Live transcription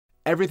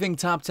Everything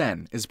Top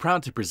 10 is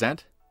proud to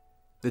present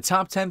the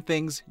top 10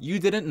 things you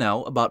didn't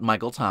know about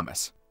Michael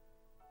Thomas.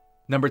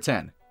 Number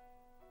 10.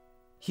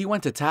 He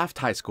went to Taft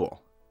High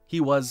School.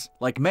 He was,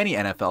 like many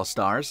NFL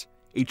stars,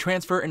 a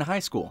transfer in high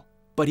school,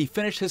 but he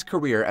finished his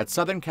career at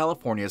Southern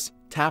California's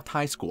Taft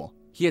High School.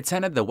 He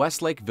attended the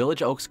Westlake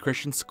Village Oaks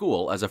Christian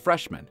School as a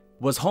freshman,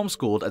 was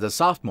homeschooled as a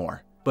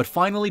sophomore, but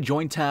finally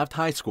joined Taft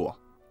High School.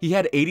 He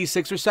had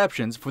 86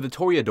 receptions for the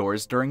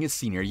Toreadors during his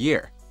senior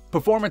year,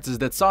 performances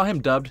that saw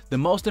him dubbed the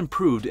most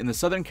improved in the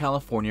Southern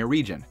California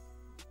region.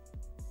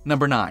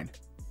 Number 9.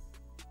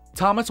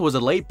 Thomas was a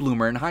late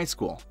bloomer in high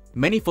school.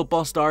 Many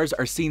football stars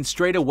are seen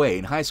straight away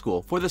in high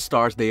school for the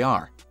stars they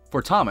are.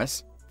 For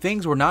Thomas,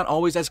 things were not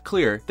always as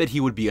clear that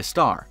he would be a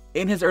star.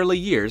 In his early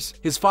years,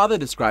 his father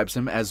describes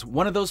him as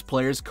one of those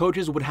players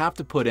coaches would have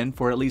to put in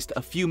for at least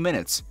a few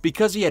minutes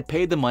because he had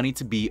paid the money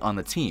to be on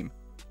the team.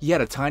 He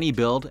had a tiny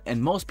build,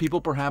 and most people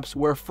perhaps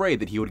were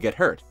afraid that he would get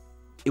hurt.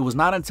 It was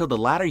not until the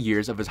latter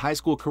years of his high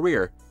school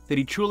career that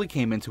he truly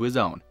came into his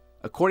own.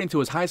 According to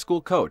his high school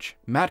coach,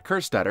 Matt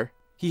Kerstetter,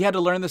 he had to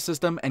learn the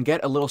system and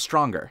get a little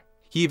stronger.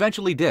 He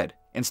eventually did,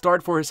 and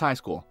starred for his high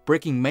school,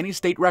 breaking many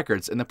state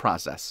records in the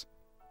process.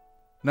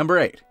 Number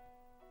 8.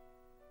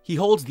 He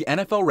holds the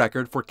NFL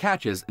record for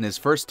catches in his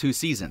first 2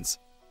 seasons.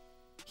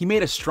 He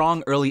made a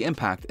strong early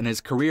impact in his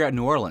career at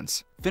New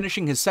Orleans,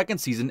 finishing his second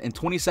season in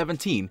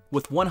 2017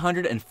 with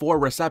 104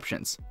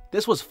 receptions.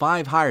 This was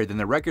 5 higher than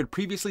the record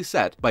previously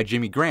set by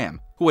Jimmy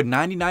Graham, who had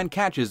 99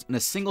 catches in a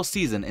single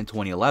season in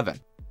 2011.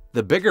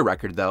 The bigger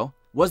record, though,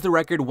 was the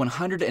record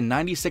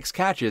 196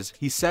 catches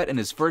he set in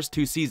his first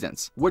 2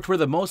 seasons, which were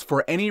the most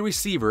for any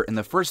receiver in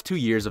the first 2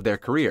 years of their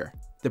career.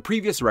 The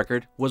previous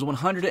record was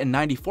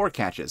 194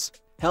 catches,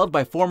 held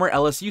by former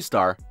LSU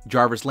star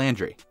Jarvis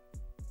Landry.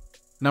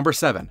 Number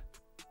 7.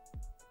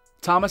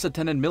 Thomas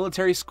attended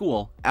military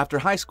school after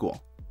high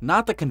school.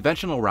 Not the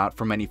conventional route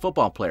for many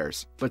football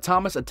players, but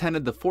Thomas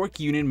attended the Fork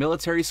Union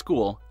Military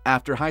School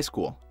after high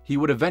school. He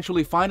would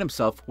eventually find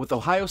himself with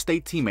Ohio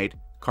State teammate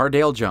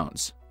Cardale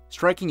Jones,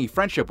 striking a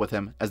friendship with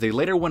him as they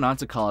later went on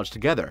to college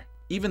together,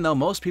 even though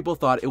most people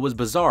thought it was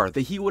bizarre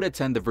that he would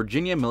attend the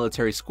Virginia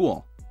Military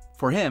School.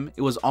 For him,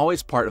 it was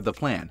always part of the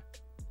plan,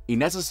 a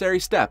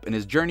necessary step in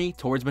his journey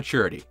towards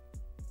maturity.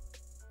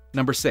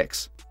 Number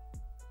 6.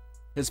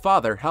 His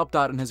father helped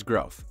out in his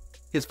growth.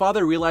 His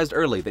father realized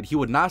early that he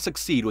would not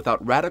succeed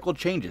without radical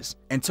changes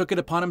and took it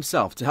upon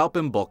himself to help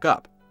him bulk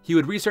up. He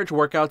would research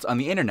workouts on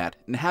the internet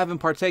and have him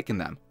partake in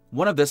them.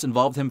 One of this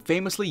involved him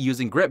famously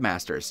using grip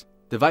masters,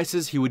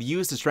 devices he would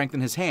use to strengthen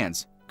his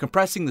hands,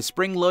 compressing the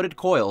spring-loaded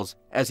coils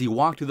as he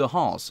walked through the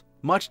halls,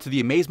 much to the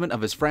amazement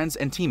of his friends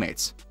and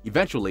teammates.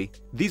 Eventually,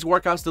 these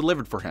workouts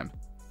delivered for him,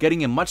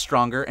 getting him much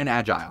stronger and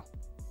agile.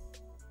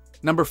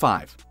 Number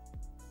 5.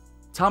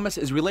 Thomas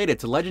is related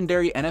to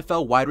legendary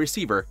NFL wide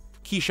receiver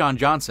Keyshawn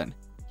Johnson.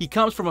 He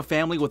comes from a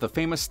family with a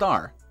famous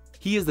star.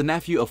 He is the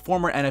nephew of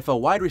former NFL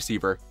wide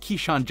receiver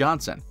Keyshawn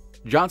Johnson.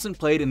 Johnson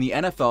played in the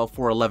NFL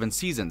for 11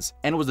 seasons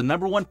and was the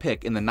number 1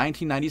 pick in the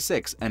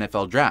 1996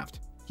 NFL Draft.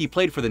 He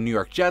played for the New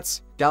York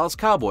Jets, Dallas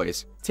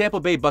Cowboys, Tampa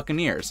Bay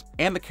Buccaneers,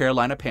 and the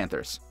Carolina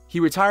Panthers.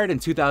 He retired in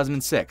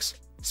 2006,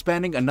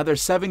 spending another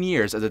 7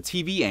 years as a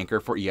TV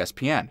anchor for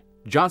ESPN.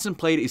 Johnson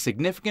played a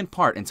significant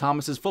part in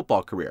Thomas's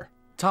football career.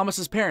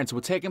 Thomas's parents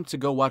would take him to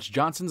go watch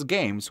Johnson's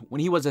games when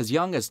he was as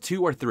young as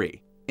 2 or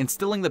 3,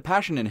 instilling the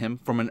passion in him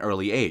from an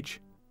early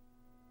age.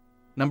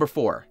 Number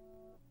 4.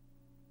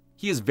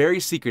 He is very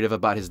secretive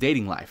about his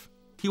dating life.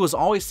 He was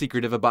always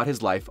secretive about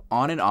his life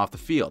on and off the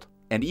field,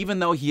 and even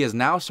though he has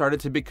now started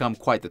to become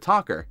quite the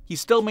talker, he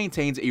still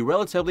maintains a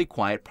relatively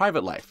quiet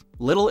private life.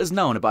 Little is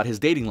known about his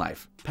dating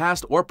life,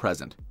 past or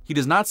present. He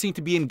does not seem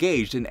to be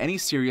engaged in any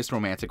serious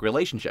romantic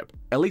relationship,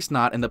 at least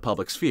not in the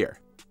public sphere.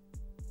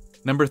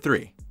 Number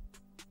 3.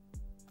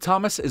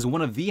 Thomas is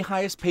one of the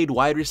highest paid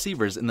wide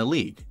receivers in the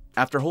league.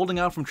 After holding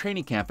out from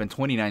training camp in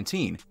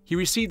 2019, he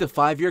received a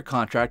 5-year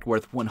contract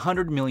worth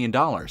 $100 million,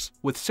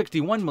 with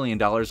 $61 million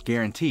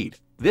guaranteed.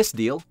 This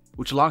deal,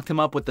 which locked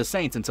him up with the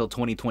Saints until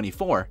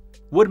 2024,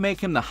 would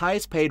make him the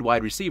highest paid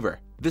wide receiver.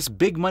 This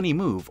big money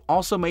move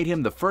also made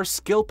him the first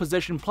skill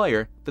position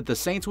player that the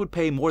Saints would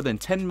pay more than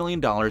 $10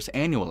 million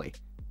annually.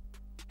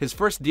 His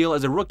first deal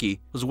as a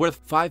rookie was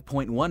worth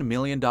 $5.1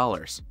 million,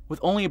 with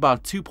only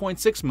about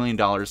 $2.6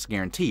 million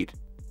guaranteed.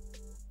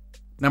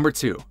 Number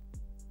 2.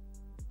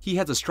 He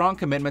has a strong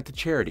commitment to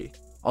charity.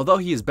 Although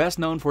he is best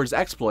known for his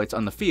exploits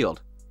on the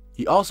field,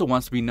 he also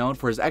wants to be known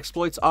for his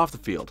exploits off the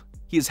field.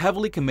 He is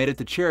heavily committed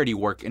to charity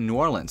work in New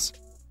Orleans,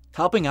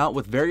 helping out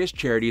with various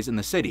charities in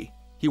the city.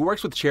 He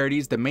works with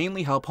charities that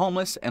mainly help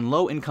homeless and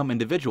low-income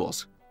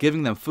individuals,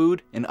 giving them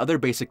food and other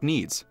basic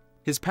needs.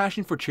 His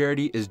passion for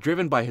charity is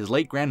driven by his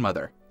late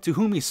grandmother, to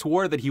whom he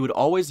swore that he would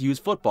always use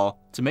football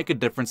to make a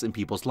difference in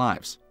people's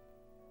lives.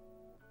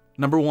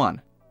 Number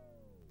 1.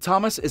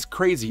 Thomas is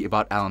crazy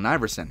about Allen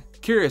Iverson.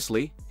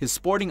 Curiously, his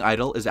sporting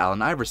idol is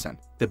Allen Iverson,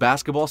 the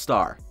basketball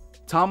star.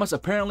 Thomas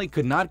apparently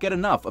could not get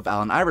enough of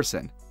Allen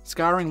Iverson,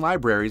 scouring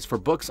libraries for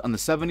books on the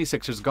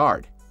 76ers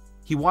guard.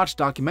 He watched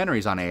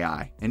documentaries on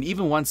AI and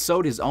even once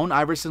sewed his own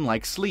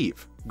Iverson-like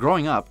sleeve.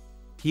 Growing up,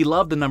 He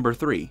loved the number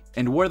 3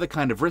 and wore the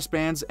kind of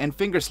wristbands and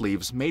finger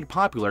sleeves made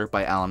popular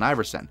by Allen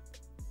Iverson.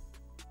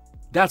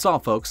 That's all,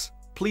 folks.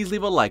 Please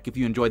leave a like if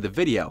you enjoyed the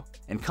video,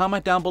 and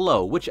comment down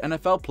below which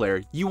NFL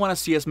player you want to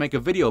see us make a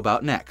video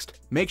about next.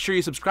 Make sure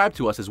you subscribe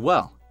to us as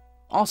well.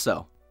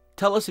 Also,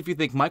 tell us if you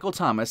think Michael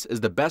Thomas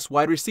is the best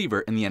wide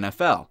receiver in the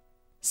NFL.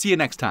 See you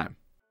next time.